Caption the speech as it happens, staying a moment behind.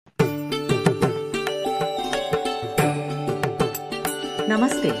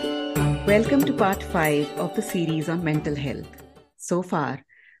Namaste. Welcome to part 5 of the series on mental health. So far,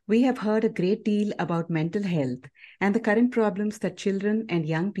 we have heard a great deal about mental health and the current problems that children and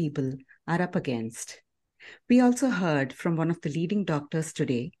young people are up against. We also heard from one of the leading doctors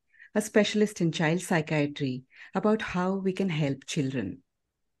today, a specialist in child psychiatry, about how we can help children.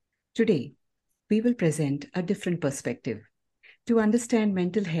 Today, we will present a different perspective. To understand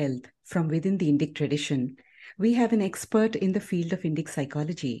mental health from within the Indic tradition, we have an expert in the field of Indic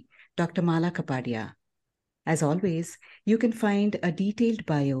psychology, Dr. Mala Kapadia. As always, you can find a detailed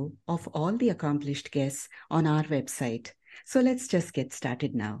bio of all the accomplished guests on our website. So let's just get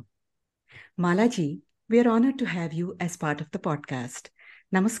started now. Malaji, we are honored to have you as part of the podcast.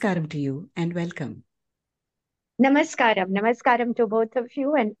 Namaskaram to you and welcome. Namaskaram. Namaskaram to both of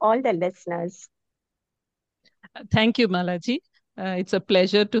you and all the listeners. Thank you, Malaji. It's a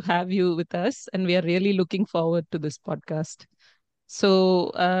pleasure to have you with us, and we are really looking forward to this podcast.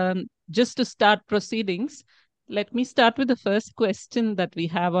 So, just to start proceedings, let me start with the first question that we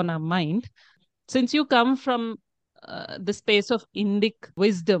have on our mind. Since you come from the space of Indic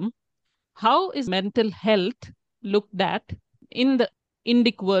wisdom, how is mental health looked at in the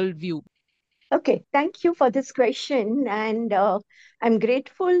Indic worldview? Okay, thank you for this question. And I'm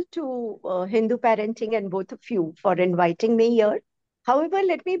grateful to Hindu Parenting and both of you for inviting me here. However,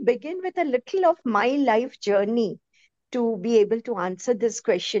 let me begin with a little of my life journey to be able to answer this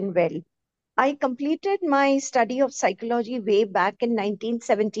question well. I completed my study of psychology way back in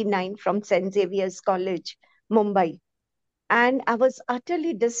 1979 from St. Xavier's College, Mumbai. And I was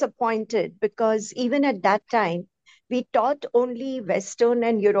utterly disappointed because even at that time, we taught only Western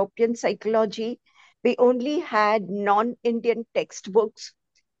and European psychology. We only had non-Indian textbooks.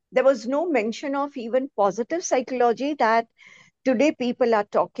 There was no mention of even positive psychology that today people are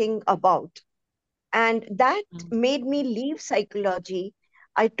talking about. And that made me leave psychology.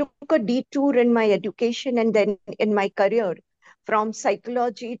 I took a detour in my education and then in my career from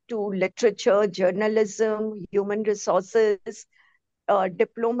psychology to literature, journalism, human resources,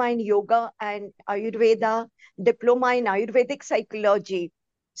 diploma in yoga and Ayurveda, diploma in Ayurvedic psychology.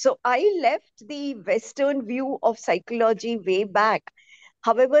 So I left the Western view of psychology way back.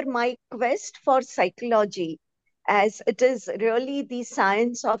 However, my quest for psychology, as it is really the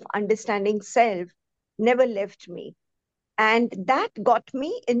science of understanding self, never left me. And that got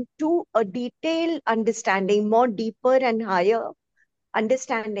me into a detailed understanding, more deeper and higher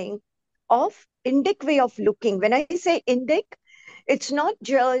understanding of Indic way of looking. When I say Indic, it's not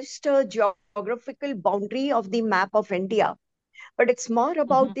just a geographical boundary of the map of India, but it's more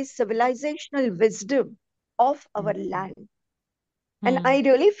about the civilizational wisdom of our land. And I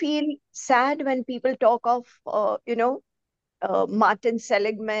really feel sad when people talk of, Martin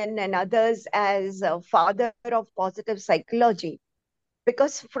Seligman and others as a father of positive psychology.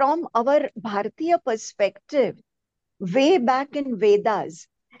 Because from our Bharatiya perspective, way back in Vedas,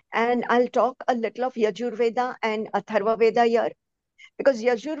 and I'll talk a little of Yajurveda and Atharva Veda here, because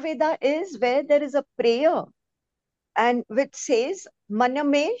Yajurveda is where there is a prayer and which says,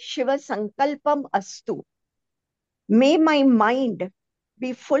 Maname Shiva Sankalpam Astu. May my mind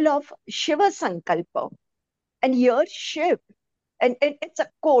be full of Shiva Sankalpa. And here, Shiv, and it's a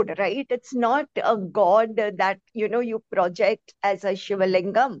code, right? It's not a god that, you project as a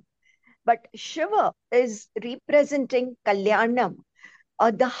Shivalingam. But Shiva is representing Kalyanam,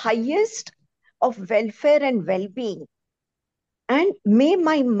 or the highest of welfare and well-being. And may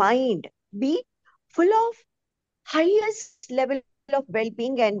my mind be full of highest level of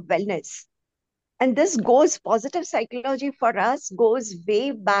well-being and wellness. And this goes, positive psychology for us goes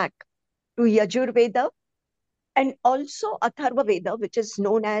way back to Yajurveda and also Atharva Veda, which is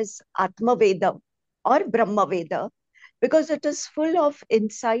known as Atma Veda or Brahma Veda, because it is full of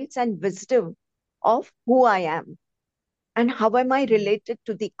insights and wisdom of who I am and how am I related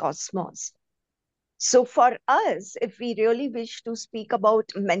to the cosmos. So for us, if we really wish to speak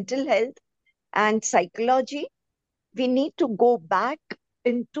about mental health and psychology, we need to go back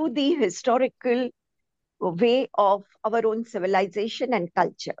into the historical way of our own civilization and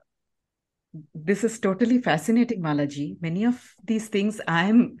culture. This is totally fascinating, Malaji. Many of these things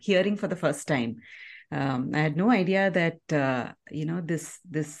I'm hearing for the first time. I had no idea that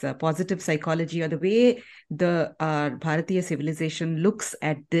this positive psychology or the way the Bharatiya civilization looks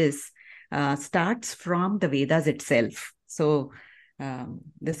at this starts from the Vedas itself. So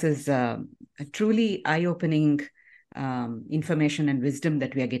this is a truly eye-opening information and wisdom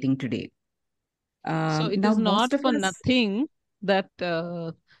that we are getting today. So it is not for nothing that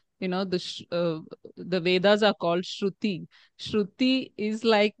the Vedas are called Shruti. Shruti is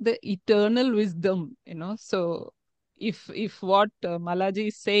like the eternal wisdom, So if what Malaji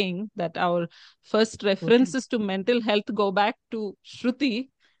is saying, that our first references to mental health go back to Shruti,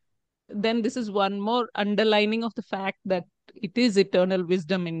 then this is one more underlining of the fact that it is eternal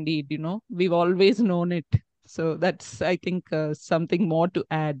wisdom indeed. We've always known it. So that's, I think, something more to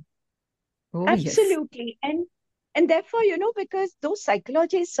add. Oh, yes. Absolutely. And therefore, because though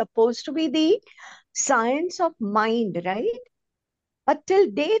psychology is supposed to be the science of mind, right? But till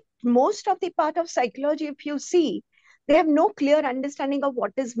date, most of the part of psychology, if you see, they have no clear understanding of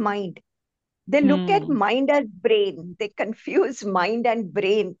what is mind. They look at Hmm. mind as brain. They confuse mind and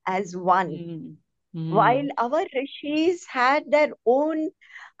brain as one. Hmm. While Hmm. our rishis had their own,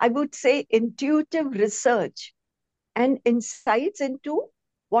 I would say, intuitive research and insights into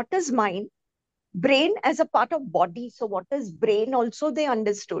what is mind, brain as a part of body. So what is brain also they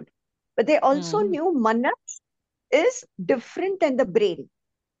understood. But they also Hmm. knew manas is different than the brain.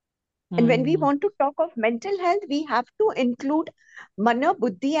 And when we Hmm. want to talk of mental health, we have to include mana,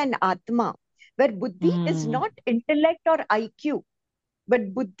 buddhi, and atma, where buddhi is Hmm. not intellect or IQ,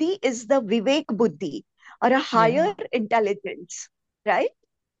 but buddhi is the vivek buddhi or a higher Yeah. intelligence, right?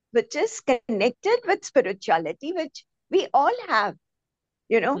 Which is connected with spirituality, which we all have.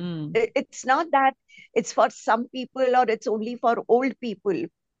 You know, Hmm. it's not that it's for some people or it's only for old people.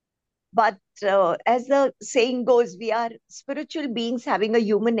 But as the saying goes, we are spiritual beings having a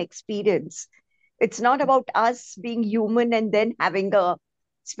human experience. It's not about us being human and then having a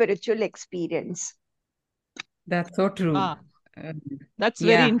spiritual experience. That's so true. Ah, Uh, that's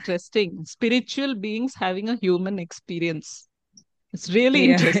very yeah. interesting. Spiritual beings having a human experience. It's really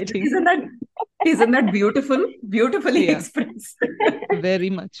Yeah. interesting. Isn't that beautiful? Beautifully Yeah, expressed. very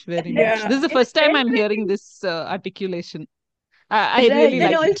much, very And then much. Yeah. This is the in first time I'm hearing everything, this articulation. I right? really And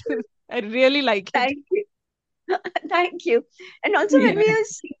like it. also, I really like it. thank you. Thank you. And also, when Yeah. we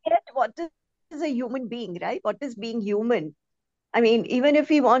see at what is a human being, right? What is being human? I mean, even if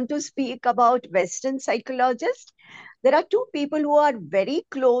we want to speak about Western psychologists, there are two people who are very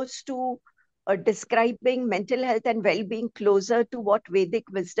close to describing mental health and well being closer to what Vedic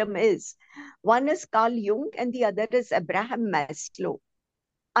wisdom is. One is Carl Jung, and the other is Abraham Maslow.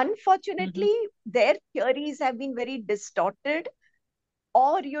 Hmm. Unfortunately, their theories have been very distorted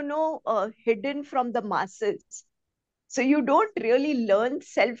or, hidden from the masses. So you don't really learn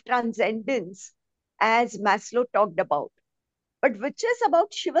self transcendence as Maslow talked about, but which is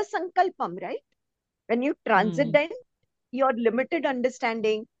about Shiva Sankalpam, right? When you Hmm. transcend your limited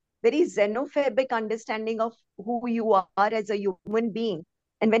understanding, very xenophobic understanding of who you are as a human being,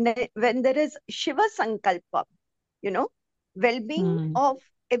 and when there is Shiva Sankalpam, you know, well-being Hmm. of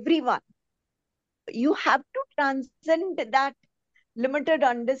everyone, you have to transcend that limited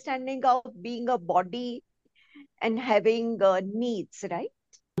understanding of being a body and having needs, right?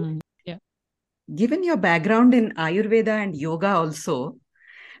 Yeah. Given your background in Ayurveda and yoga also,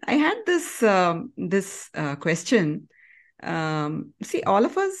 I had this question. See, all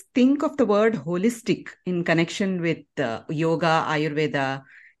of us think of the word holistic in connection with yoga, Ayurveda,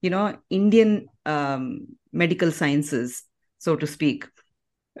 Indian medical sciences, so to speak.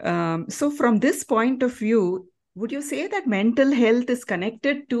 So, from this point of view, would you say that mental health is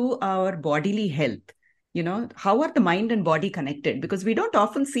connected to our bodily health? How are the mind and body connected? Because we don't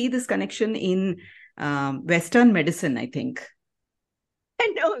often see this connection in Western medicine, I think.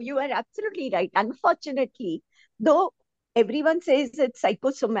 No, you are absolutely right. Unfortunately, though everyone says it's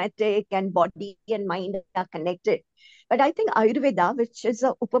psychosomatic and body and mind are connected, but I think Ayurveda, which is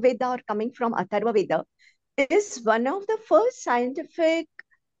a Upaveda or coming from Atharva Veda, is one of the first scientific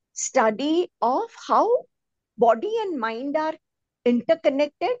study of how body and mind are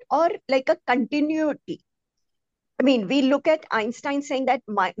interconnected or like a continuity. I mean, we look at Einstein saying that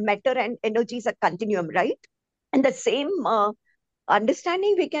matter and energy is a continuum, right? And the same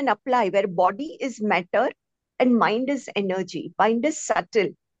understanding we can apply where body is matter and mind is energy. Mind is subtle.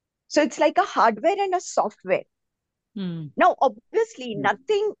 So it's like a hardware and a software. Hmm. Now, obviously,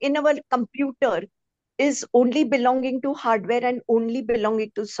 nothing in our computer is only belonging to hardware and only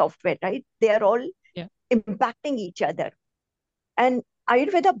belonging to software, right? They are all Yeah. impacting each other. And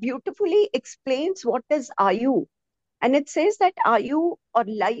Ayurveda beautifully explains what is Ayu. And it says that Ayu or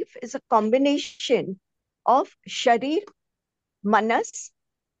life is a combination of Sharir, Manas,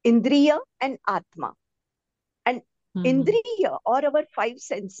 Indriya, and Atma. And Hmm. Indriya or our five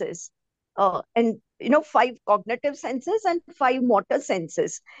senses, and five cognitive senses and five motor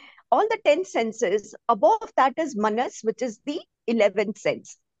senses. All the 10 senses, above that is Manas, which is the 11th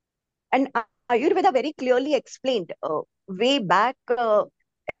sense. And Ayurveda very clearly explained way back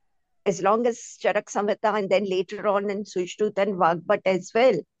as long as Charak Samhita and then later on in Sushruta and Vagbhat as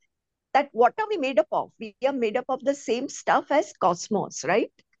well, that what are we made up of? We are made up of the same stuff as cosmos,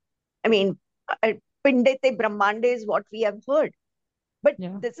 right? I mean, uh, Pindete Brahmande is what we have heard. But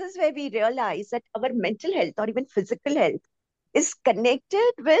Yeah. this is where we realize that our mental health or even physical health is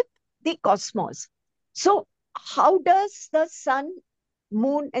connected with the cosmos. So, how does the sun,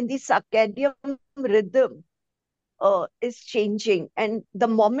 moon, and the circadian rhythm is changing? And the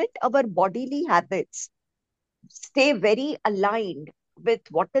moment our bodily habits stay very aligned with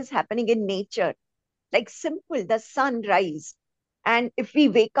what is happening in nature, like simple, the sunrise. And if we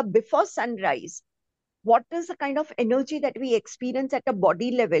wake up before sunrise, what is the kind of energy that we experience at a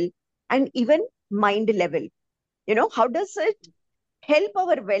body level and even mind level? How does it help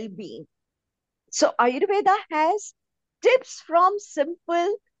our well-being? So Ayurveda has tips from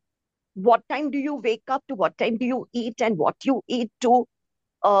simple what time do you wake up to what time do you eat and what you eat to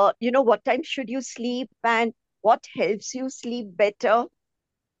what time should you sleep and what helps you sleep better.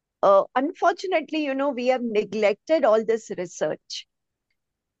 Unfortunately, we have neglected all this research.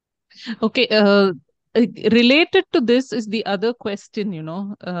 Okay. Related to this is the other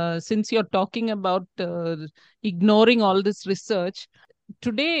question, since you're talking about ignoring all this research,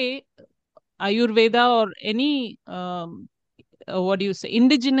 today, Ayurveda or any what do you say,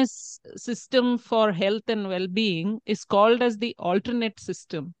 indigenous system for health and well-being is called as the alternate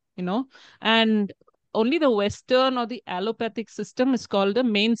system, and only the Western or the allopathic system is called the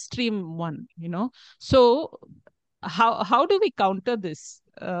mainstream one. So how do we counter this?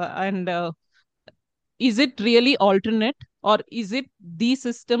 And is it really alternate, or is it the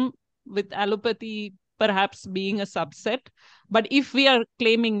system with allopathy perhaps being a subset? But if we are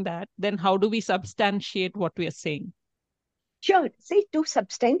claiming that, then how do we substantiate what we are saying? Sure. See, to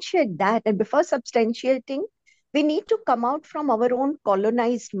substantiate that, and before substantiating, we need to come out from our own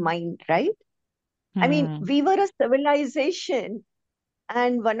colonized mind, right? I mean, Hmm. we were a civilization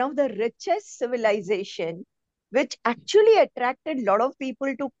and one of the richest civilization, which actually attracted a lot of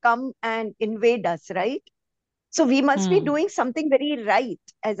people to come and invade us, right? So we must be Hmm. doing something very right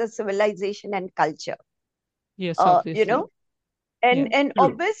as a civilization and culture. Yes, You obviously. know, Yeah. and True.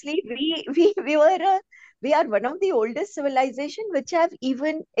 obviously we are one of the oldest civilization which have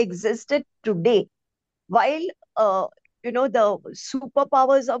even existed today. While the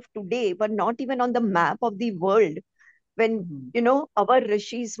superpowers of today were not even on the map of the world when Mhm. our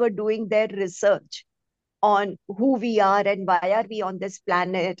rishis were doing their research on who we are and why are we on this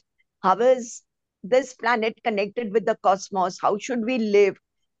planet, how is this planet connected with the cosmos, how should we live,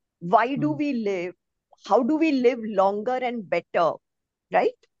 why do Mhm. we live, how do we live longer and better,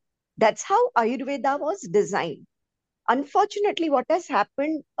 right? That's how Ayurveda was designed. Unfortunately, what has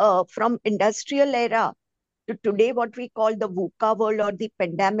happened from industrial era to today, what we call the VUCA world or the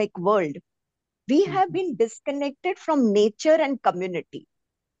pandemic world, we have Mhm. been disconnected from nature and community,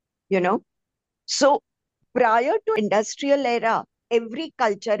 you know. So prior to industrial era, every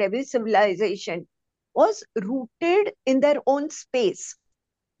culture, every civilization was rooted in their own space,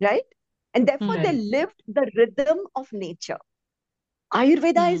 right? And therefore they Hmm. Right. lived the rhythm of nature.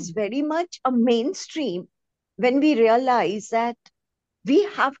 Ayurveda is Hmm. very much a mainstream when we realize that we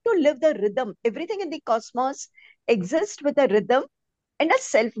have to live the rhythm. Everything in the cosmos exists with a rhythm and a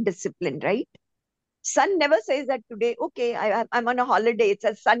self discipline, right? Sun never says that today, okay, I'm on a holiday, it's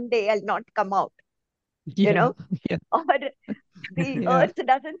a Sunday, I'll not come out, you Yeah. know? Yeah. Or the Yeah. earth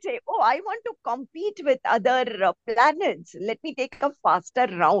doesn't say, oh, I want to compete with other planets, let me take a faster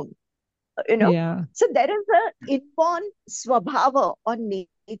round, you know? Yeah. So there is a inborn swabhava or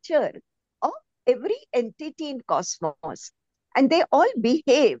nature of every entity in cosmos, and they all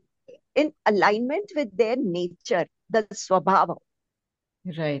behave in alignment with their nature, the swabhava.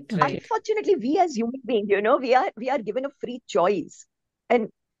 Right, Okay. right. Unfortunately, we as human beings, we are given a free choice. And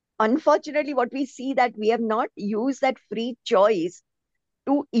unfortunately, what we see that we have not used that free choice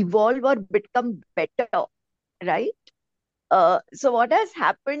to evolve or become better, right? So what has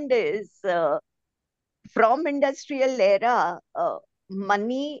happened is from industrial era,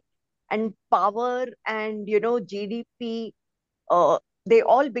 money and power and GDP, they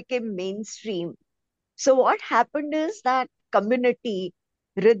all became mainstream. So what happened is that community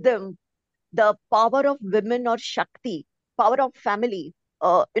rhythm, the power of women or Shakti, power of family,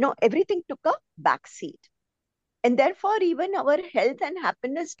 everything took a backseat. And therefore, even our health and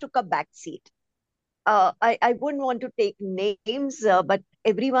happiness took a backseat. I wouldn't want to take names, but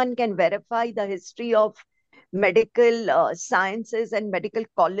everyone can verify the history of medical sciences and medical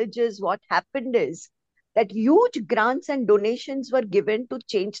colleges. What happened is that huge grants and donations were given to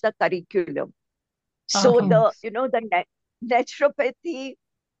change the curriculum. So Uh-huh. the naturopathy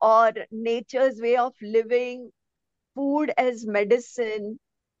or nature's way of living, food as medicine,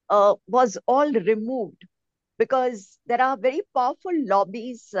 was all removed because there are very powerful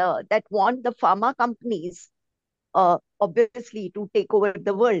lobbies that want the pharma companies, obviously, to take over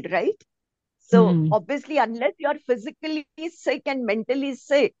the world, right? So Mm. obviously, unless you're physically sick and mentally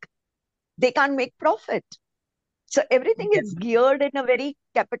sick, they can't make profit. So everything is geared in a very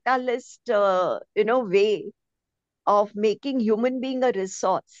capitalist, way of making human being a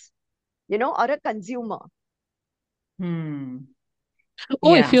resource, or a consumer. Hmm.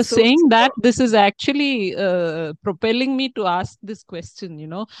 Oh, if Yeah. you're So, saying that, this is actually propelling me to ask this question.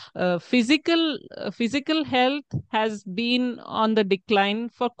 Physical health has been on the decline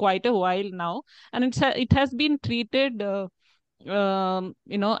for quite a while now, and it has been treated, as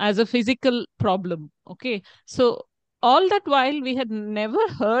a physical problem. Okay, so all that while we had never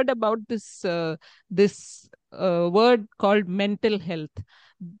heard about this word called mental health.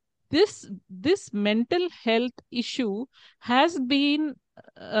 This mental health issue has been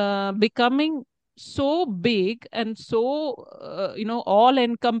becoming so big and so all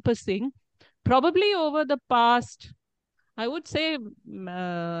encompassing, probably over the past, I would say,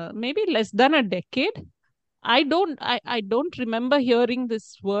 maybe less than a decade. I don't remember hearing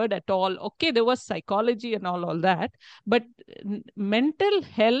this word at all. Okay, there was psychology and all that, but mental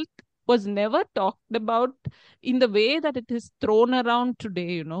health was never talked about in the way that it is thrown around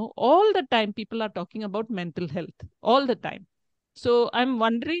today. All the time people are talking about mental health, all the time. So I'm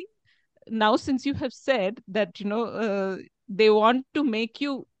wondering now, since you have said that they want to make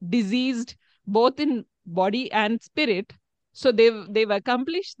you diseased both in body and spirit, so they've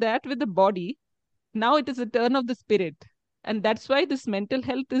accomplished that with the body. Now it is a turn of the spirit, and that's why this mental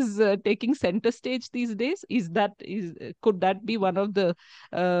health is taking center stage these days. Is could that be one of the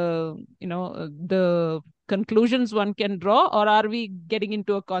conclusions one can draw, or are we getting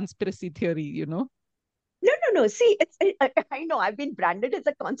into a conspiracy theory? No, no, no. See, I know I've been branded as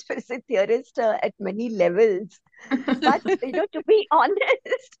a conspiracy theorist at many levels, but to be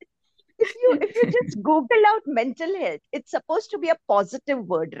honest, if you just Google out mental health, it's supposed to be a positive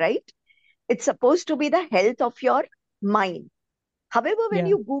word, right? It's supposed to be the health of your mind. However, when Yeah.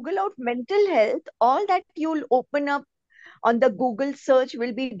 you Google out mental health, all that you'll open up on the Google search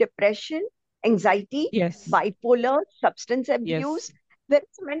will be depression, anxiety, Yes. bipolar, substance Yes. abuse. Where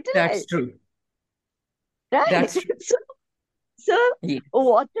is mental that's health, true. right? That's true. So Yeah.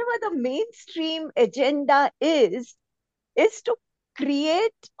 whatever the mainstream agenda is to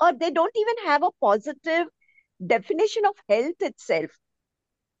create, or they don't even have a positive definition of health itself.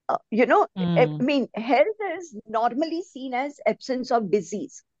 I Mm. mean, health is normally seen as absence of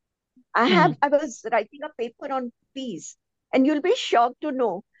disease. Mm. I was writing a paper on peace, and you'll be shocked to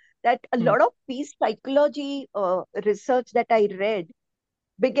know that a Hmm. lot of peace psychology research that I read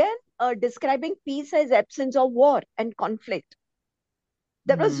began describing peace as absence of war and conflict.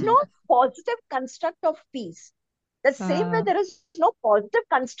 There was no Hmm. positive construct of peace. The same way Uh, there is no positive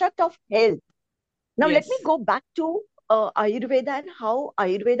construct of health. Now, let me Yes. go back to Ayurveda and how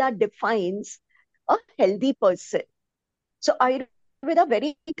Ayurveda defines a healthy person. So, Ayurveda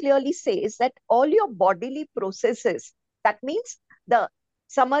very clearly says that all your bodily processes, that means the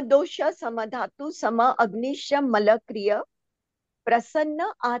samadosha, samadhatu, sama agnisha, malakriya,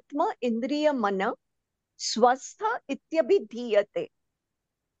 prasanna, atma, indriya, mana, swastha, ityabhidhiyate.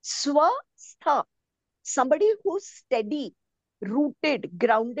 Swastha, somebody who's steady, rooted,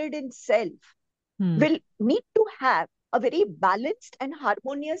 grounded in self, mm. will need to have a very balanced and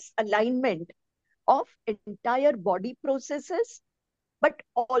harmonious alignment of entire body processes, but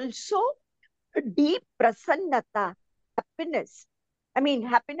also a deep prasannata, happiness. I mean,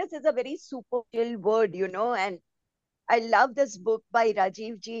 happiness is a very superficial word, and I love this book by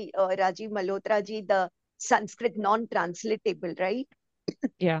Rajiv Malhotra ji, the Sanskrit non-translatable, right?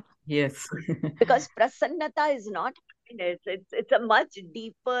 Yeah. Yes. Because prasannata is not happiness; it's a much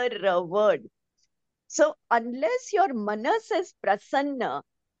deeper word. So unless your manas is prasanna,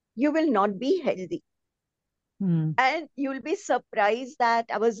 you will not be healthy. Mm. And you'll be surprised that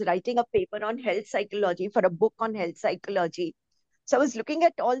I was writing a paper on health psychology for a book on health psychology. So I was looking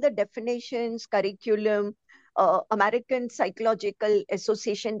at all the definitions, curriculum, American Psychological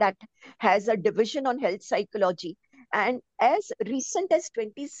Association that has a division on health psychology. And as recent as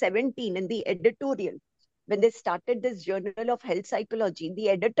 2017, in the editorial, when they started this journal of health psychology, the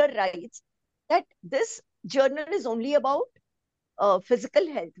editor writes that this journal is only about physical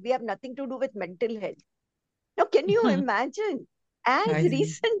health. We have nothing to do with mental health. Now, can you imagine? As I see.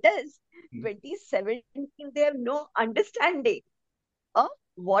 recent as 2017, they have no understanding of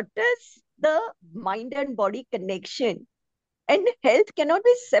what is the mind and body connection. And health cannot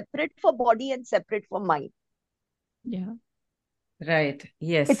be separate for body and separate for mind. Yeah. Right.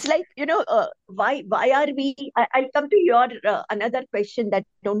 It's Yes. like, why are we, I'll come to your another question, that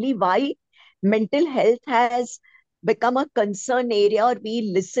only why mental health has become a concern area, or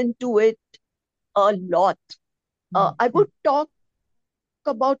we listen to it a lot. I Mm-hmm. would talk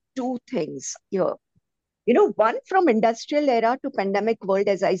about two things here. One, from industrial era to pandemic world,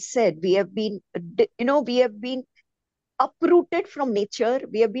 as I said, we have been, we have been uprooted from nature,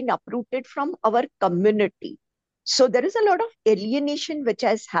 we have been uprooted from our community. So there is a lot of alienation which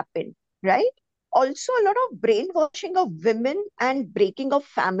has happened, right? Also, a lot of brainwashing of women and breaking of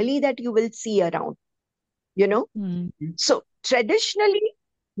family that you will see around, you know. Mm. So traditionally,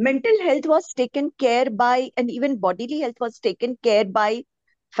 mental health was taken care by, and even bodily health was taken care by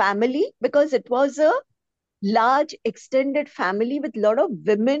family, because it was a large extended family with a lot of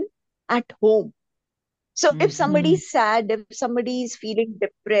women at home. So if Mm-hmm. somebody Mm. is sad, if somebody is feeling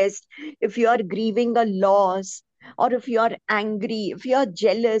depressed, if you are grieving a loss, or if you are angry, if you are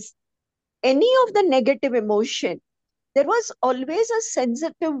jealous, any of the negative emotion, there was always a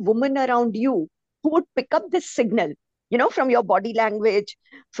sensitive woman around you who would pick up this signal, from your body language,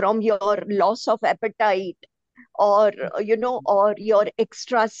 from your loss of appetite, or, or your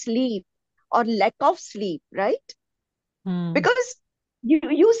extra sleep, or lack of sleep, right? Mm. Because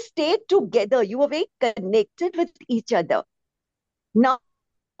you stayed together, you were very connected with each other. Now,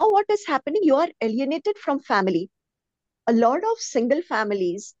 what is happening? You are alienated from family. A lot of single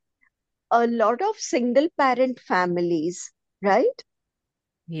families, a lot of single parent families, right?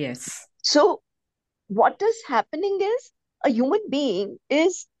 Yes. So, what is happening is a human being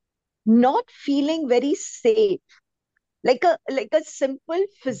is not feeling very safe. Like a simple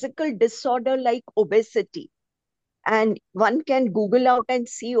physical disorder like obesity. And one can Google out and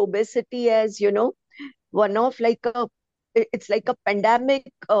see obesity as, one of like a, it's like a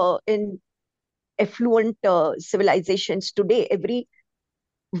pandemic in affluent civilizations today. Every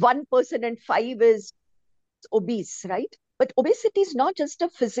one person in five is obese, right? But obesity is not just a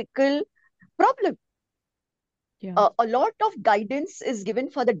physical problem. Yeah. A lot of guidance is given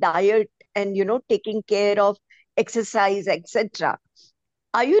for the diet and, taking care of exercise, etc.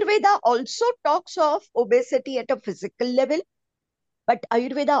 Ayurveda also talks of obesity at a physical level, but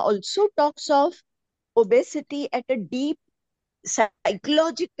Ayurveda also talks of obesity at a deep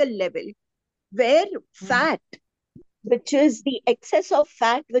psychological level, where Mm. fat, which is the excess of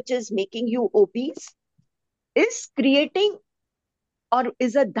fat which is making you obese, is creating, or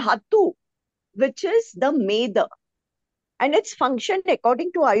is a dhatu, which is the meda. And its function,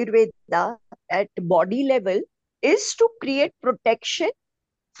 according to Ayurveda, at body level, is to create protection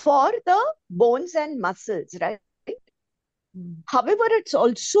for the bones and muscles, right? Mm. However, it's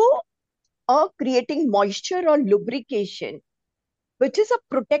also creating moisture or lubrication, which is a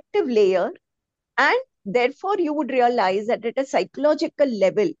protective layer. And therefore, you would realize that at a psychological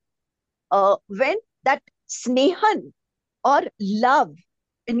level, when that snehan or love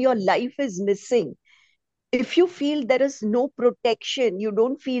in your life is missing, if you feel there is no protection, you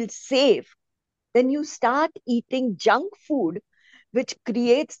don't feel safe, then you start eating junk food, which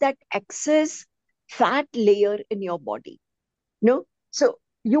creates that excess fat layer in your body. No? So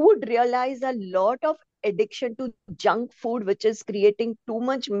you would realize a lot of addiction to junk food, which is creating too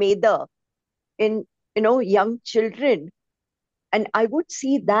much maida in, young children. And I would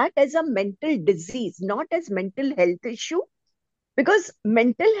see that as a mental disease, not as mental health issue, because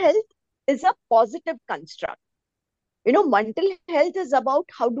mental health is a positive construct. Mental health is about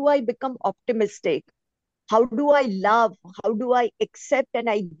how do I become optimistic? How do I love? How do I accept and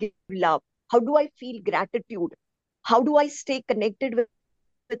I give love? How do I feel gratitude? How do I stay connected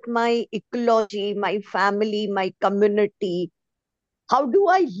with my ecology, my family, my community? How do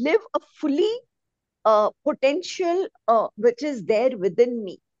I live a fully potential which is there within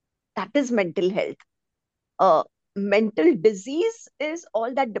me? That is mental health. Mental disease is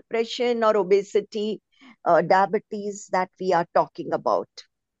all that depression or obesity, diabetes that we are talking about.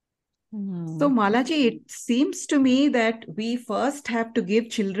 So, Mm. Malaji, it seems to me that we first have to give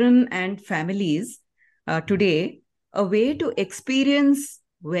children and families today a way to experience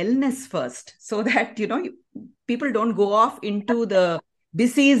wellness first, so that, people don't go off into the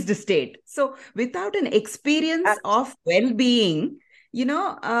diseased state. So, without an experience of well being,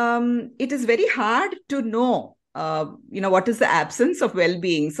 it is very hard to know. What is the absence of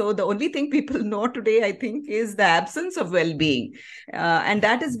well-being? So the only thing people know today, I think, is the absence of well-being, and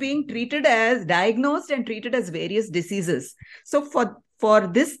that is being treated as diagnosed and treated as various diseases. So for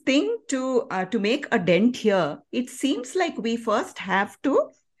this thing to make a dent here, it seems like we first have to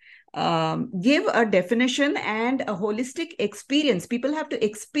give a definition and a holistic experience. People have to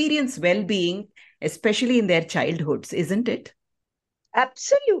experience well-being, especially in their childhoods, isn't it?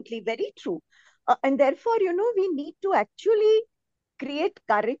 Absolutely, very true. And therefore, we need to actually create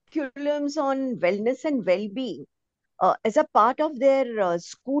curriculums on wellness and well-being as a part of their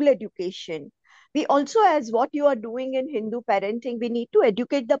school education. We also, as what you are doing in Hindu parenting, we need to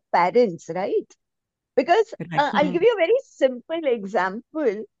educate the parents, right? Because Right. I'll give you a very simple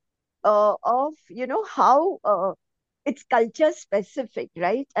example of, how it's culture specific,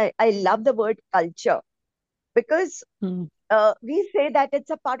 right? I love the word culture because Mm. we say that it's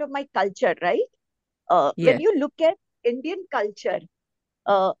a part of my culture, right? When Yes. you look at Indian culture,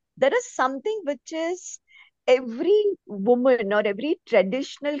 there is something which is every woman or every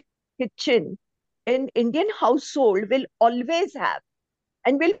traditional kitchen in Indian household will always have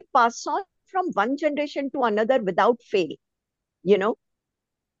and will pass on from one generation to another without fail, you know,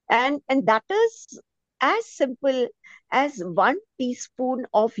 and that is as simple as 1 teaspoon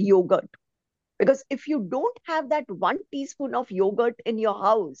of yogurt. Because if you don't have that 1 teaspoon of yogurt in your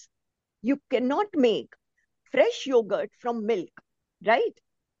house, you cannot make fresh yogurt from milk, right?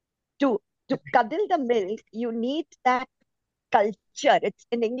 To cuddle the milk, you need that culture. It's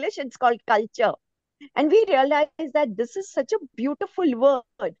in English, it's called culture. And we realize that this is such a beautiful word.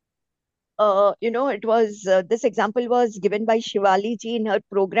 It was this example was given by Shivali ji in her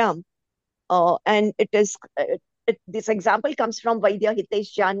program, and this example comes from Vaidya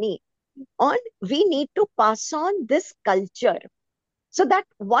Hitesh Jani. On we need to pass on this culture, so that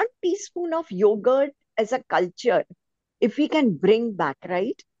 1 teaspoon of yogurt as a culture, if we can bring back,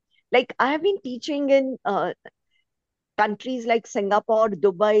 right? Like I have been teaching in countries like Singapore,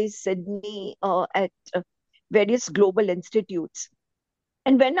 Dubai, Sydney, at various global institutes.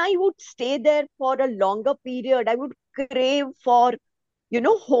 And when I would stay there for a longer period, I would crave for,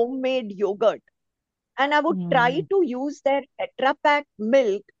 homemade yogurt. And I would try Mm. to use their Tetra Pak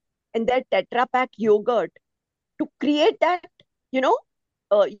milk and their Tetra Pak yogurt to create that, you know,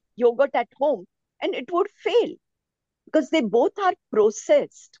 yogurt at home. And it would fail because they both are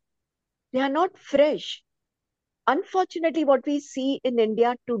processed. They are not fresh. Unfortunately, what we see in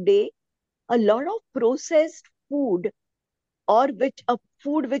India today, a lot of processed food or which a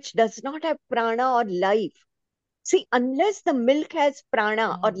food which does not have prana or life. See, unless the milk has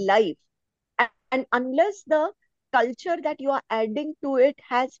prana or Mm. life, and unless the culture that you are adding to it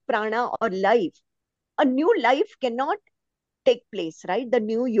has prana or life, a new life cannot take place, right? The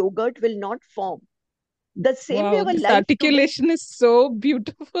new yogurt will not form. The same way Wow, our this life today. articulation is so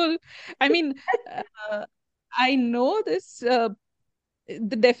beautiful. I mean, uh, I know this, the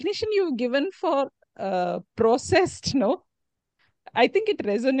definition you've given for processed, no? I think it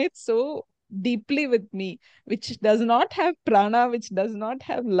resonates so deeply with me, which does not have prana, which does not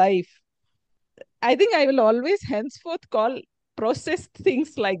have life. I think I will always henceforth call processed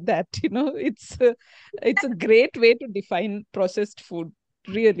things like that. It's a great way to define processed food,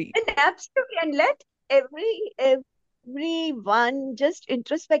 really. And absolutely, and let everyone just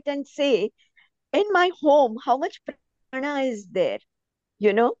introspect and say, in my home, how much prana is there?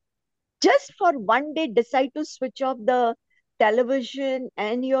 You know, just for one day, decide to switch off the television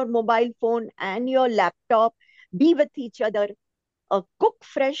and your mobile phone and your laptop, be with each other, cook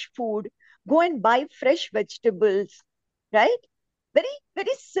fresh food, go and buy fresh vegetables, right? Very,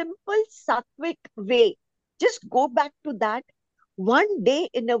 very simple, sattvic way. Just go back to that 1 day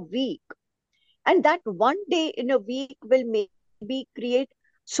in a week. And that 1 day in a week will maybe create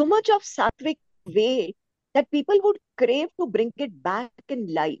so much of sattvic way that people would crave to bring it back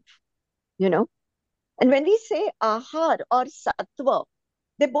in life, you know? And when we say ahar or sattva,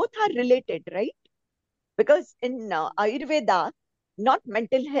 they both are related, right? Because in Ayurveda, not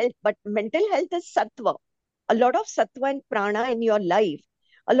mental health, but mental health is sattva. A lot of sattva and prana in your life,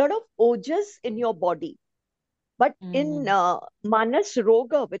 a lot of ojas in your body. But in Mm. manas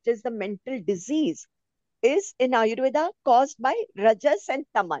roga, which is the mental disease, is in Ayurveda caused by rajas and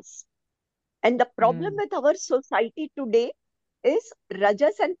tamas. And the problem Mm. with our society today is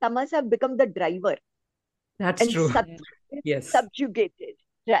rajas and tamas have become the driver That's and true. Yeah. sattva is Yes. subjugated,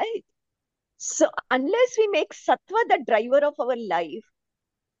 right? So unless we make sattva the driver of our life,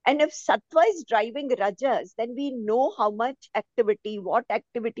 and if sattva is driving rajas, then we know how much activity, what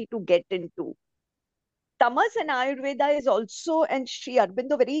activity to get into. Tamas in Ayurveda is also, and Sri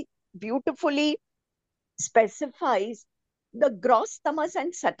Aurobindo very beautifully specifies the gross tamas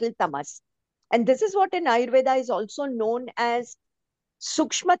and subtle tamas. And this is what in Ayurveda is also known as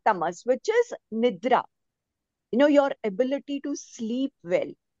sukshma tamas, which is nidra, your ability to sleep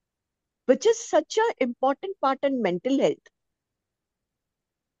well, which is such an important part in mental health.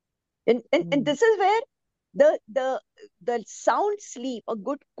 And Mm. this is where the sound sleep, a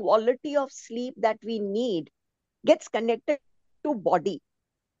good quality of sleep that we need, gets connected to to body.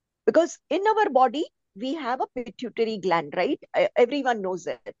 Because in our body, we have a pituitary gland, right? Everyone knows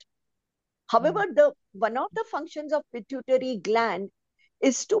it. However, the one of the functions of pituitary gland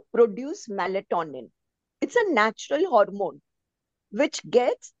is to produce melatonin. It's a natural hormone which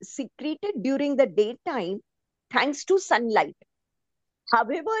gets secreted during the daytime thanks to sunlight.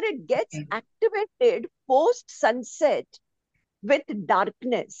 However, it gets Okay. activated post sunset with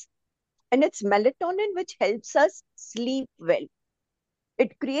darkness. And it's melatonin which helps us sleep well.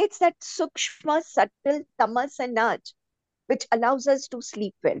 It creates that sukshma, subtle tamas and aj, which allows us to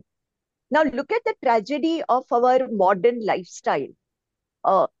sleep well. Now, look at the tragedy of our modern lifestyle.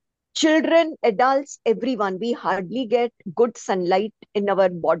 Uh, Children, adults, everyone, we hardly get good sunlight in our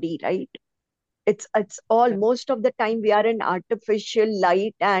body, right? It's all most of the time we are in artificial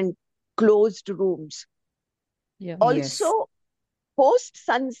light and closed rooms. Yeah. Yes. Also, post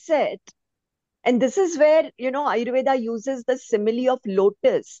sunset, and this is where Ayurveda uses the simile of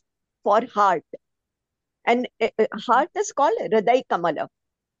lotus for heart, and heart is called Hriday Kamala.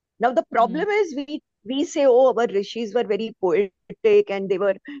 Now the Mm, problem is we say, oh, our rishis were very poetic and they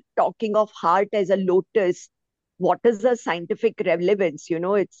were talking of heart as a lotus. What is the scientific relevance?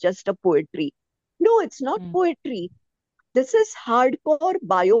 It's just a poetry. No, it's not mm, poetry. This is hardcore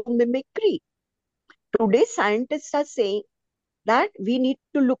biomimicry. Today, scientists are saying that we need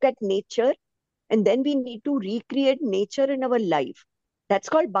to look at nature and then we need to recreate nature in our life. That's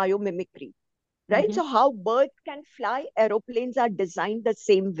called biomimicry, right? mhm, So, how birds can fly, aeroplanes are designed the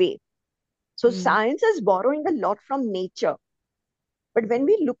same way. So, mm, science is borrowing a lot from nature. But when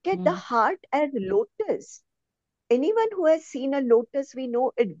we look at the mm, heart as lotus, anyone who has seen a lotus, we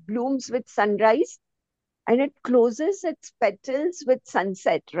know it blooms with sunrise and it closes its petals with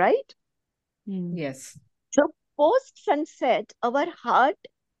sunset, right? mm, Yes. So, post sunset, our heart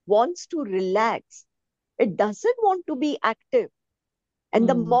wants to relax. It doesn't want to be active. And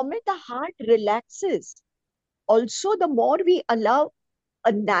the mm, moment the heart relaxes, also the more we allow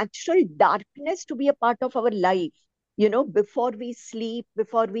a natural darkness to be a part of our life. Before we sleep,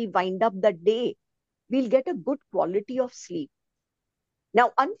 before we wind up the day, we'll get a good quality of sleep.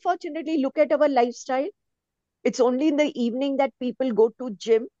 Now, unfortunately, look at our lifestyle. It's only in the evening that people go to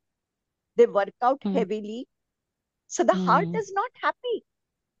gym, they work out mm, heavily. So the heart mm, is not happy.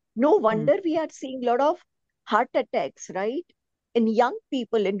 No Mm. wonder we are seeing a lot of heart attacks, right? In young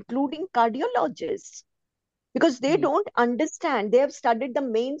people, including cardiologists, because they Yeah. don't understand. They have studied the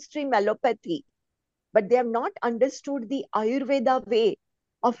mainstream allopathy, but they have not understood the Ayurveda way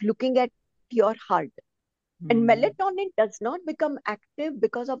of looking at your heart. And Mm. melatonin does not become active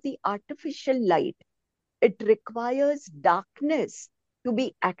because of the artificial light. It requires darkness to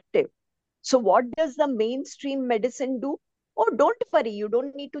be active. So, what does the mainstream medicine do? Oh, don't worry, you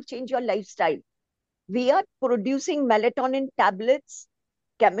don't need to change your lifestyle. We are producing melatonin tablets,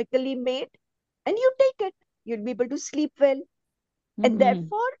 chemically made, and you take it. You'll be able to sleep well. And mhm.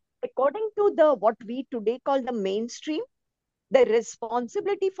 therefore, according to the what we today call the mainstream, the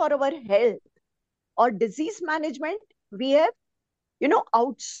responsibility for our health or disease management, we have,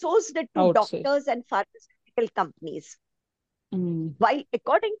 outsourced it to Outside. doctors and pharmaceutical companies. Mm, While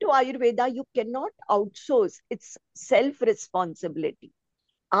according to Ayurveda, you cannot outsource, it's self responsibility.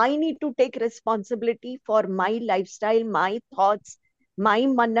 I need to take responsibility for my lifestyle, my thoughts, my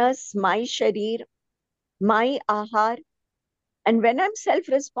manas, my sharir, my ahar. And when I'm self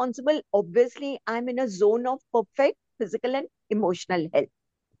responsible, obviously I'm in a zone of perfect physical and emotional health.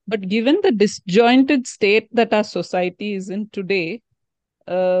 But given the disjointed state that our society is in today,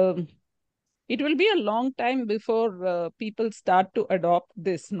 um it will be a long time before people start to adopt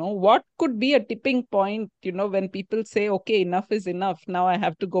this. No, what could be a tipping point? When people say, "Okay, enough is enough. Now I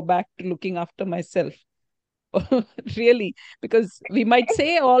have to go back to looking after myself." Really, because we might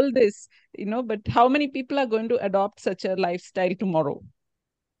say all this, but how many people are going to adopt such a lifestyle tomorrow?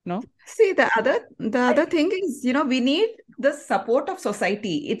 No. See, the other I, thing is, we need the support of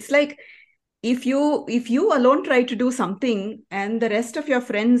society. It's like if you alone try to do something and the rest of your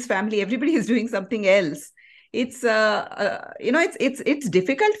friends, family, everybody is doing something else, it's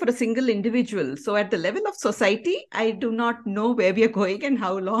difficult for a single individual. So at the level of society, I do not know where we are going and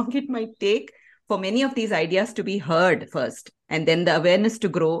how long it might take for many of these ideas to be heard first, and then the awareness to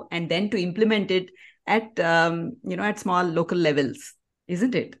grow, and then to implement it at small local levels,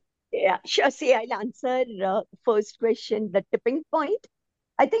 isn't it? yeah, sure. See, I'll answer first question, the tipping point.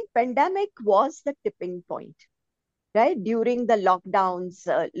 I think pandemic was the tipping point, right? During the lockdowns,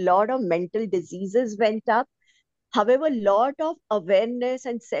 a lot of mental diseases went up. However, a lot of awareness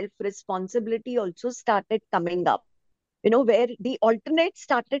and self-responsibility also started coming up, where the alternate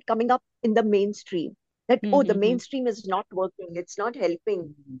started coming up in the mainstream. that, oh, the Mm-hmm. mainstream is not working, it's not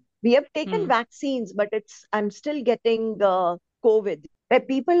helping. We have taken vaccines, but I'm still getting COVID, where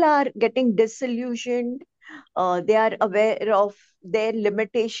people are getting disillusioned. They are aware of their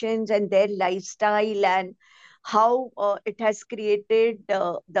limitations and their lifestyle and how it has created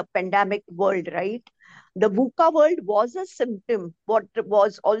the pandemic world, right? The VUCA world was a symptom, what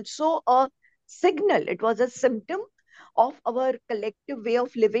was also a signal. It was a symptom of our collective way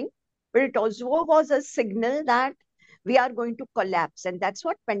of living, but it also was a signal that we are going to collapse. And that's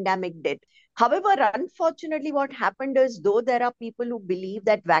what pandemic did. However, unfortunately, what happened is, though there are people who believe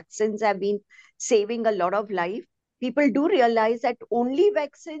that vaccines have been saving a lot of life, people do realize that only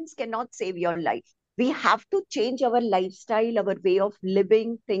vaccines cannot save your life. We have to change our lifestyle, our way of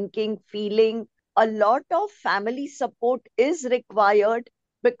living, thinking, feeling. A lot of family support is required,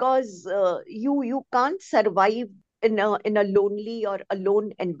 because you can't survive in a lonely or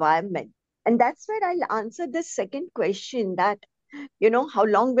alone environment. And that's where I'll answer the second question, that how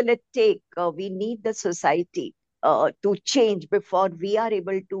long will it take? We need the society to change before we are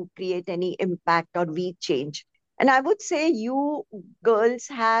able to create any impact or we change. And I would say you girls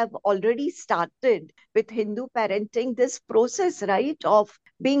have already started with Hindu parenting this process, right, of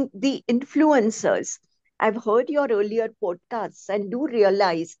being the influencers. I've heard your earlier podcasts and do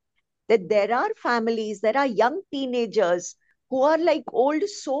realize that there are families, there are young teenagers who are like old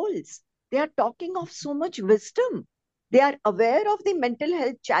souls. They are talking of so much wisdom. They are aware of the mental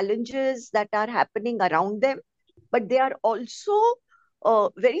health challenges that are happening around them, but they are also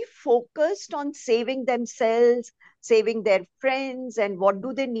very focused on saving themselves, saving their friends, and what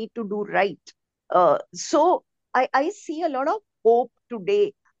do they need to do right. So I see a lot of hope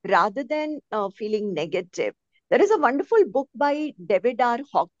today rather than feeling negative. There is a wonderful book by David R.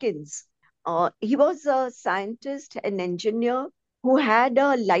 Hawkins. He was a scientist and engineer who had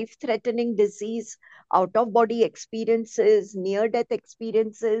a life threatening disease, out of body experiences, near death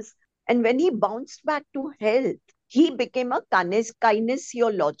experiences. And when he bounced back to health, he became a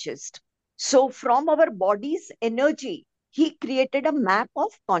kinesiologist. So, from our body's energy, he created a map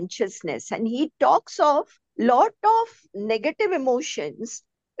of consciousness, and he talks of lot of negative emotions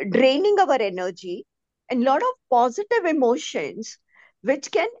draining our energy and lot of positive emotions which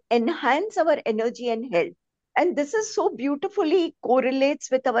can enhance our energy and health. And this is so beautifully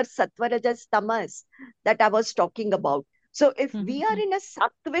correlates with our sattva rajas tamas that I was talking about. So if we are Mm-hmm. in a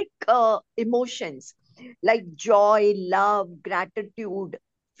sattvic emotions like joy, love, gratitude,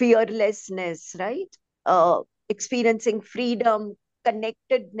 fearlessness, right? Experiencing freedom,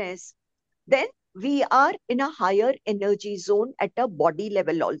 connectedness, then we are in a higher energy zone at a body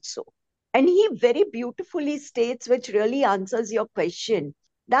level also. And he very beautifully states, which really answers your question,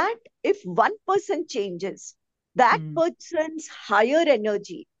 that if one person changes, that person's higher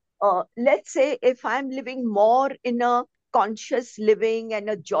energy, let's say if I'm living more in a conscious living and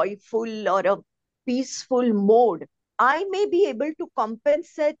a joyful or a peaceful mode, I may be able to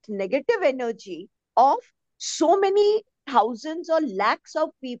compensate negative energy of so many thousands or lakhs of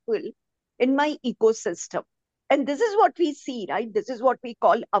people in my ecosystem. And this is what we see, right? This is what we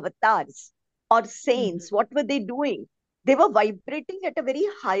call avatars or saints. What were they doing? They were vibrating at a very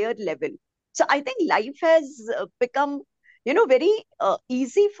higher level. So I think life has become, very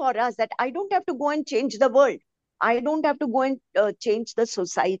easy for us, that I don't have to go and change the world. I don't have to go and change the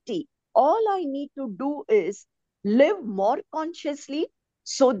society. All I need to do is live more consciously,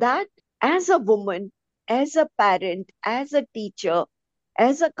 so that as a woman, as a parent, as a teacher,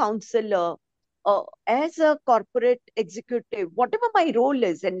 as a counselor, as a corporate executive, whatever my role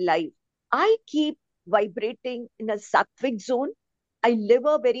is in life, I keep vibrating in a sattvic zone. I live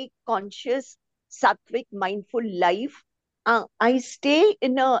a very conscious, sattvic, mindful life. I stay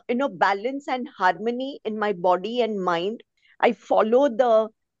in a balance and harmony in my body and mind. I follow the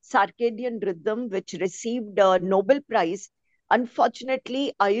circadian rhythm, which received a Nobel Prize.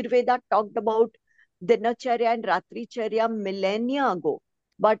 Unfortunately, Ayurveda talked about Dinacharya and Ratricharya millennia ago.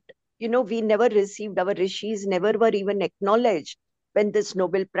 But we never received, our rishis never were even acknowledged when this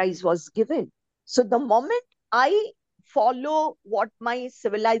Nobel Prize was given. So the moment I follow what my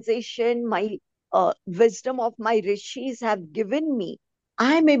civilization, my wisdom of my rishis have given me,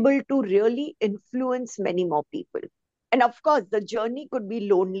 I am able to really influence many more people. And of course, the journey could be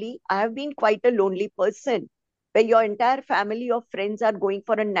lonely. I have been quite a lonely person, where your entire family of friends are going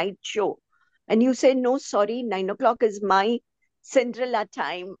for a night show. And you say, no, sorry, 9 o'clock is my Cinderella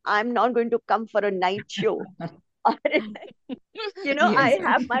time. I'm not going to come for a night show. Yes. I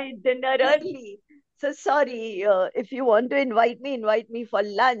have my dinner early. So sorry, if you want to invite me for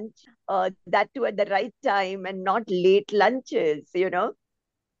lunch, that too at the right time and not late lunches.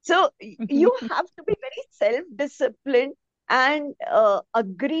 So you have to be very self-disciplined and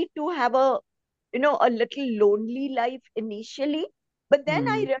agree to have a little lonely life initially. But then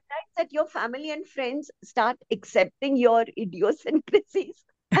I Hmm. realized that your family and friends start accepting your idiosyncrasies.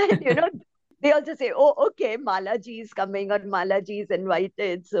 And, they also say, oh, okay, Malaji is coming or Malaji is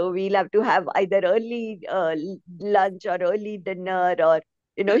invited. So we'll have to have either early lunch or early dinner, or,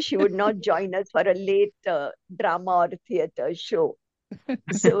 she would not join us for a late drama or theater show.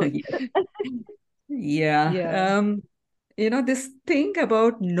 So, Yeah. Yeah. This thing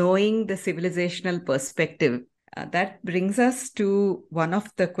about knowing the civilizational perspective, that brings us to one of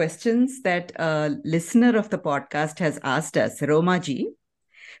the questions that a listener of the podcast has asked us, Roma ji.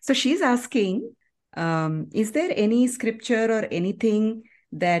 So she's asking, is there any scripture or anything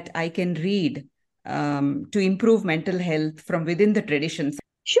that I can read to improve mental health from within the traditions?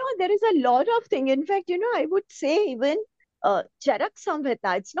 sure, there is a lot of thing. In fact, I would say even Charak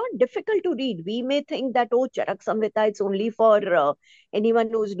Samhita, it's not difficult to read. We may think that, oh, Charak Samhita, it's only for anyone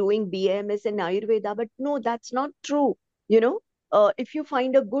who's doing BAMS in Ayurveda, but no, that's not true. If you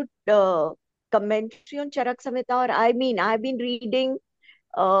find a good commentary on Charak Samhita, or I mean, I've been reading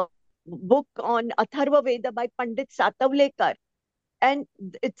a book on Atharva Veda by Pandit Satavlekar, and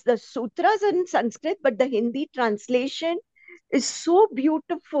it's the sutras in Sanskrit, but the Hindi translation is so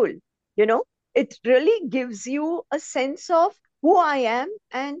beautiful. You know, it really gives you a sense of who I am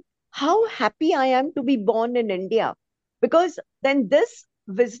and how happy I am to be born in India. Because then this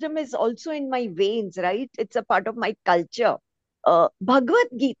wisdom is also in my veins, right? It's a part of my culture. Bhagavad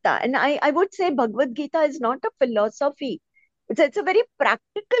Gita, and I would say Bhagavad Gita is not a philosophy. It's a very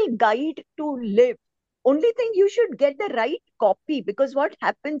practical guide to live. Only thing, you should get the right copy, because what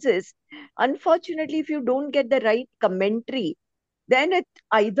happens is, unfortunately, if you don't get the right commentary, then it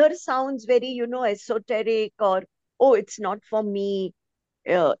either sounds very, esoteric, or, oh, it's not for me,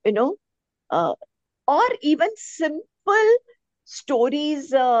 uh, you know, uh, or even simple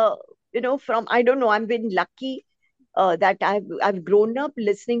stories, from, I don't know, I've been lucky that I've grown up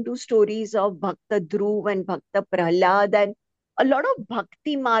listening to stories of Bhakta Dhruv and Bhakta Prahlad, and a lot of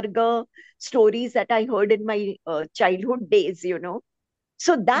Bhakti Marga stories that I heard in my childhood days,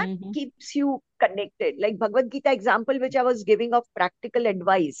 So that Mhm. keeps you connected. Like Bhagavad Gita example, which I was giving of practical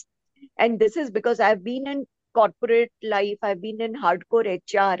advice. And this is because I've been in corporate life, I've been in hardcore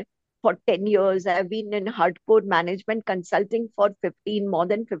HR for 10 years, I've been in hardcore management consulting for more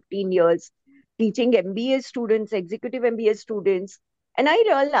than 15 years, teaching MBA students, executive MBA students. And I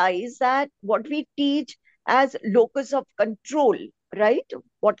realize that what we teach as locus of control, right?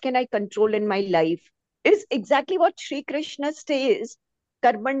 What can I control in my life? Is exactly what Sri Krishna says,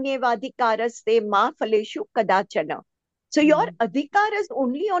 Karmanyevadhikaraste ma phaleshu kadachana. So your Mm. adhikar is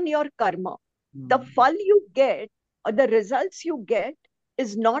only on your karma. The Mm. phal you get or the results you get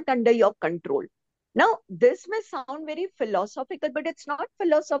is not under your control. Now, this may sound very philosophical, but it's not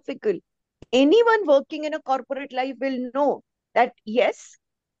philosophical. Anyone working in a corporate life will know that, yes,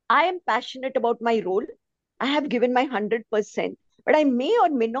 I am passionate about my role. I have given my 100%, but I may or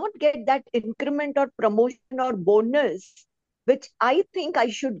may not get that increment or promotion or bonus, which I think I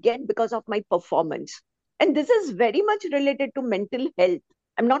should get because of my performance. And this is very much related to mental health.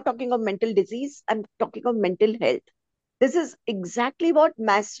 I'm not talking of mental disease, I'm talking of mental health. This is exactly what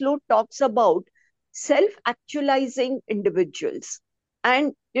Maslow talks about, self actualizing individuals.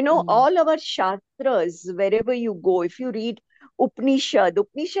 And, Mm. all our shastras, wherever you go, if you read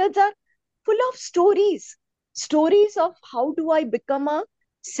Upanishads are full of stories of how do I become a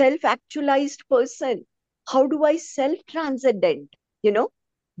self actualized person? How do I self transcendent? You know,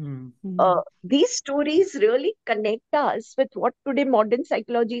 Mm. Mm. these stories really connect us with what today modern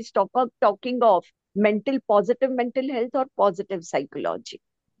psychology is talking of positive mental health or positive psychology.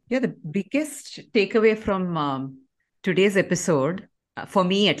 Yeah, the biggest takeaway from today's episode, for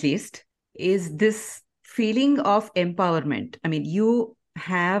me at least, is this feeling of empowerment. I mean, you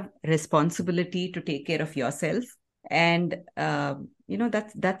have responsibility to take care of yourself, and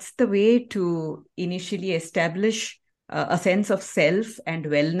that's the way to initially establish a sense of self and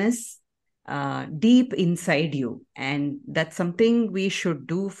wellness deep inside you, and that's something we should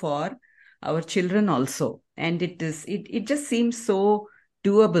do for our children also. And it just seems so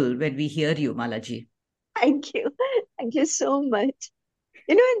doable when we hear you, Malaji. Thank you. Thank you so much.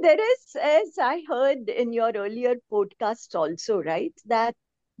 And there is, as I heard in your earlier podcast also, right, that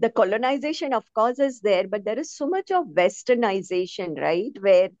the colonization, of course, is there, but there is so much of westernization, right,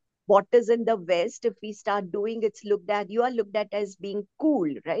 where what is in the West, if we start doing, you are looked at as being cool,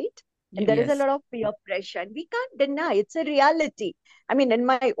 right? And there is a Yes. lot of peer pressure, and we can't deny it's a reality. I mean, in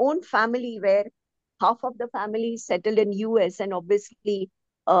my own family, where half of the family is settled in US, and obviously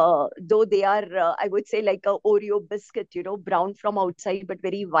though they are, I would say, like a Oreo biscuit, brown from outside but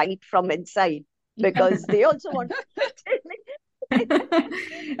very white from inside, because they also want to fit in.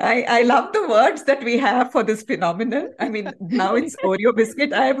 I love the words that we have for this phenomenon. I mean, now it's Oreo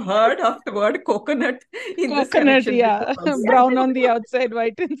biscuit. I have heard of the word coconut in this Coconut, connection yeah. before also. Brown on the outside,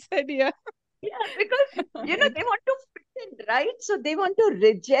 white inside, yeah. Yeah, because they want to fit in, right? So they want to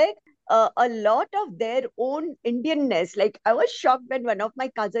reject a lot of their own Indianness. Like, I was shocked when one of my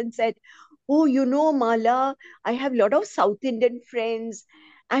cousins said, "Oh, Mala, I have a lot of South Indian friends,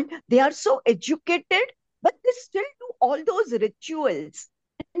 and they are so educated, but they still do all those rituals."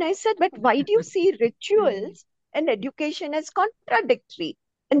 And I said, "But why do you see rituals and education as contradictory?"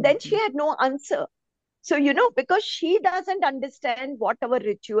 And then she had no answer. So, because she doesn't understand what our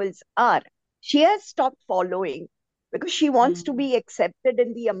rituals are, she has stopped following because she wants to be accepted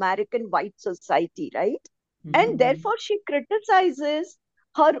in the American white society, right? And therefore, she criticizes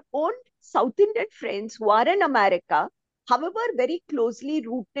her own South Indian friends who are in America, however, very closely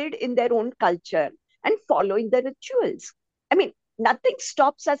rooted in their own culture and following the rituals. I mean, nothing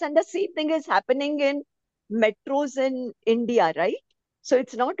stops us, and the same thing is happening in metros in India, right? So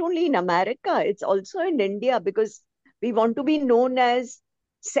it's not only in America, it's also in India, because we want to be known as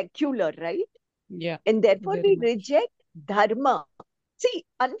secular, right? Yeah, And therefore very we much. reject dharma. See,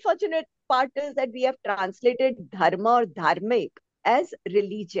 unfortunate part is that we have translated dharma or dharmic as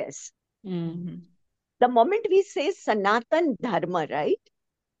religious. Mm. The moment we say Sanatan Dharma, right?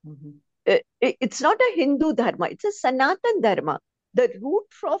 Mhm. It's not a Hindu dharma, it's a Sanatan dharma. The root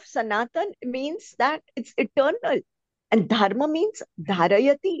of Sanatan means that it's eternal. And dharma means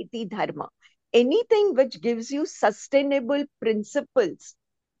dharayati iti dharma. Anything which gives you sustainable principles.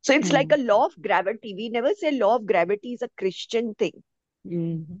 So it's like a Mm. law of gravity. We never say law of gravity is a Christian thing,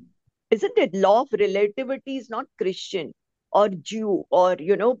 Mm. isn't it? Law of relativity is not Christian or Jew or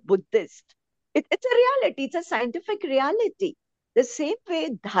Buddhist. It's a reality, it's a scientific reality. The same way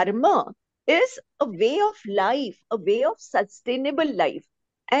dharma is a way of life, a way of sustainable life,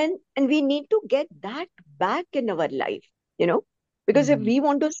 and we need to get that back in our life, you know because if Mhm. we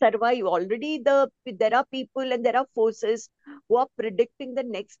want to survive, already there are people and there are forces who are predicting the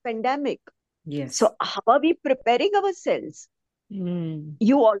next pandemic. Yes. So how are we preparing ourselves? Mm.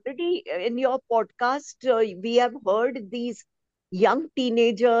 You already, in your podcast, we have heard these young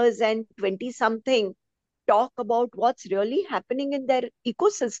teenagers and 20 something talk about what's really happening in their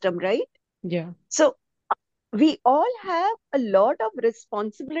ecosystem, right? Yeah. So we all have a lot of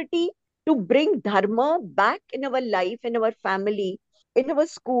responsibility to bring dharma back in our life, in our family, in our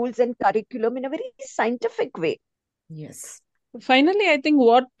schools and curriculum in a very scientific way. Yes. Finally, I think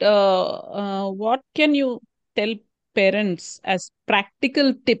what can you tell parents as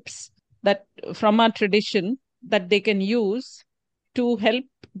practical tips that from our tradition that they can use to help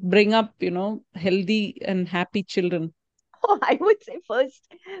bring up, healthy and happy children? Oh, I would say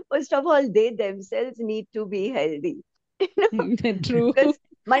first of all, they themselves need to be healthy. You know, True. because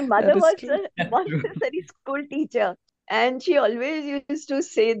my mother That is was true. a Montessori school teacher, and she always used to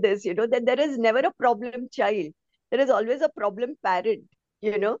say this, that there is never a problem child, there is always a problem parent,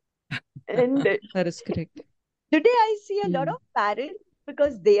 you know. And That is correct. today I see a lot of Mm. parents,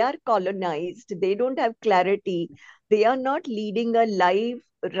 because they are colonized, they don't have clarity, they are not leading a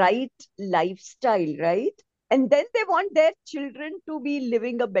right lifestyle, right? And then they want their children to be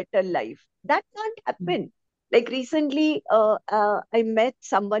living a better life. That can't happen. Like recently, I met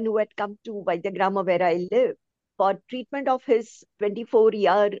someone who had come to Vaidyagrama, where I live, for treatment of his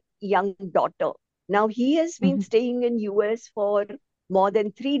 24-year young daughter. Now he has been Mhm. staying in US for more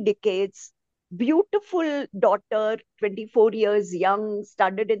than 3 decades. Beautiful daughter, 24 years young,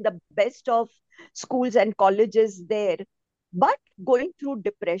 studied in the best of schools and colleges there, but going through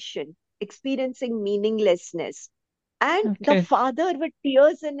depression, experiencing meaninglessness. And the Okay. father, with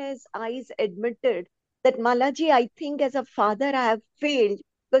tears in his eyes, admitted that, Malaji, I think as a father, I have failed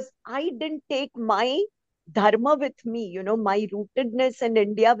because I didn't take my dharma with me, my rootedness in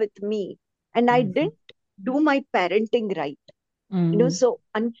India with me. And I Mhm. didn't do my parenting right. Mm. So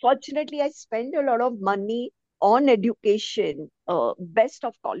unfortunately, I spend a lot of money on education, best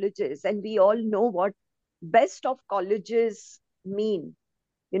of colleges, and we all know what best of colleges mean.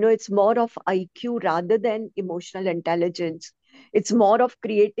 It's more of IQ rather than emotional intelligence. It's more of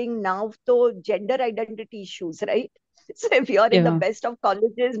creating now to gender identity issues, right? So if you are in the Yeah. best of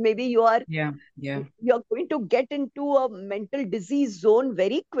colleges, maybe Yeah. Yeah. you're going to get into a mental disease zone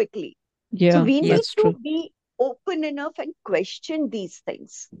very quickly. So Yeah. we need That's Yes. to true. be open enough and question these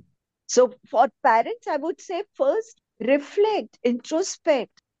things. So for parents, I would say first reflect,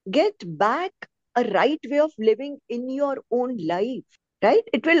 introspect, get back a right way of living in your own life. right?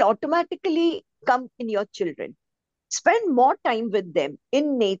 It will automatically come in your children. Spend more time with them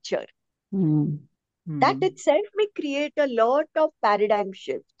in nature. Mm. That itself may create a lot of paradigm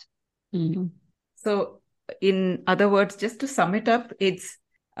shift. So, in other words, just to sum it up, it's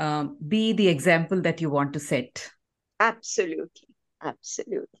be the example that you want to set. Absolutely.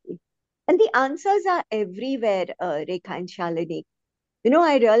 Absolutely. And the answers are everywhere, Rekha and Shalini.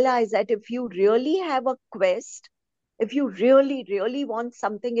 I realize that if you really have a quest, if you really, really want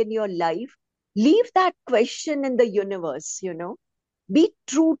something in your life, leave that question in the universe, Be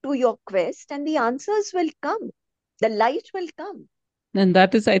true to your quest and the answers will come. The light will come. And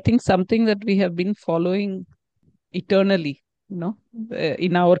that is, I think, something that we have been following eternally,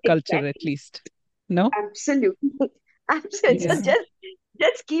 in our culture at Exactly. least. No? Absolutely. Absolutely. So Yeah.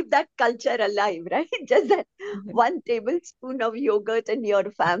 just keep that culture alive, right? Just that one tablespoon of yogurt in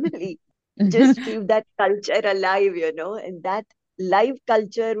your family. Just keep that culture alive, and that live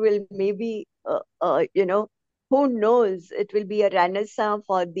culture will maybe, who knows, it will be a renaissance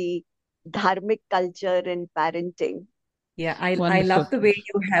for the dharmic culture and parenting. Yeah, I Wonderful. love the way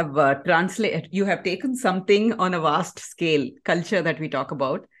you have you have taken something on a vast scale, culture that we talk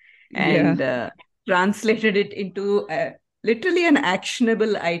about, and translated it into literally an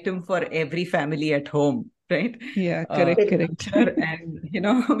actionable item for every family at home, right? Yeah, correct. Culture, and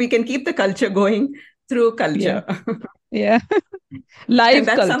we can keep the culture going through culture. Yeah. And Live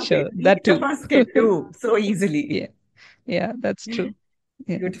that's something culture, that each of too. us can do so easily. Yeah, that's true.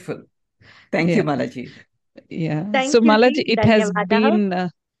 Yeah. Beautiful. Thank you, Yeah. Malaji. Yeah. Thank So you, Malaji, ji. Dhanyawad.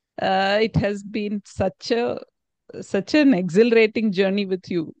 it has been such an exhilarating journey with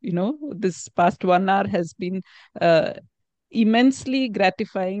you. This past 1 hour has been immensely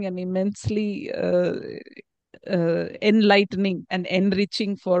gratifying and immensely enlightening and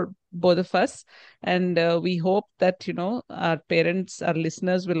enriching for both of us. And we hope that our parents, our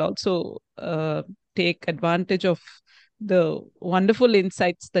listeners will also take advantage of the wonderful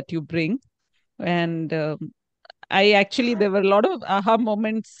insights that you bring. And there were a lot of aha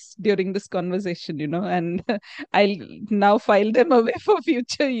moments during this conversation, and I'll now file them away for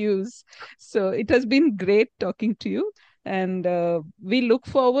future use. So it has been great talking to you. And we look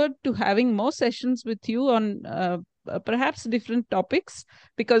forward to having more sessions with you on perhaps different topics,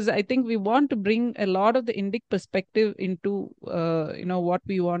 because I think we want to bring a lot of the Indic perspective into, what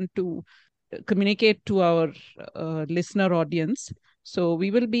we want to communicate to our listener audience. So we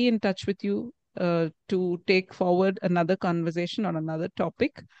will be in touch with you to take forward another conversation on another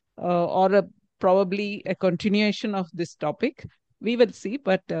topic, probably a continuation of this topic. We will see,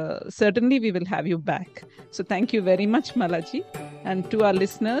 but certainly we will have you back. So thank you very much, Malaji. And to our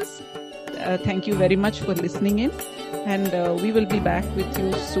listeners, thank you very much for listening in. And we will be back with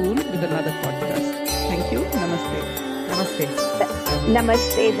you soon with another podcast. Thank you. Namaste. Namaste.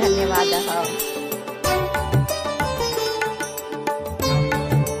 Namaste. Dhanyawad.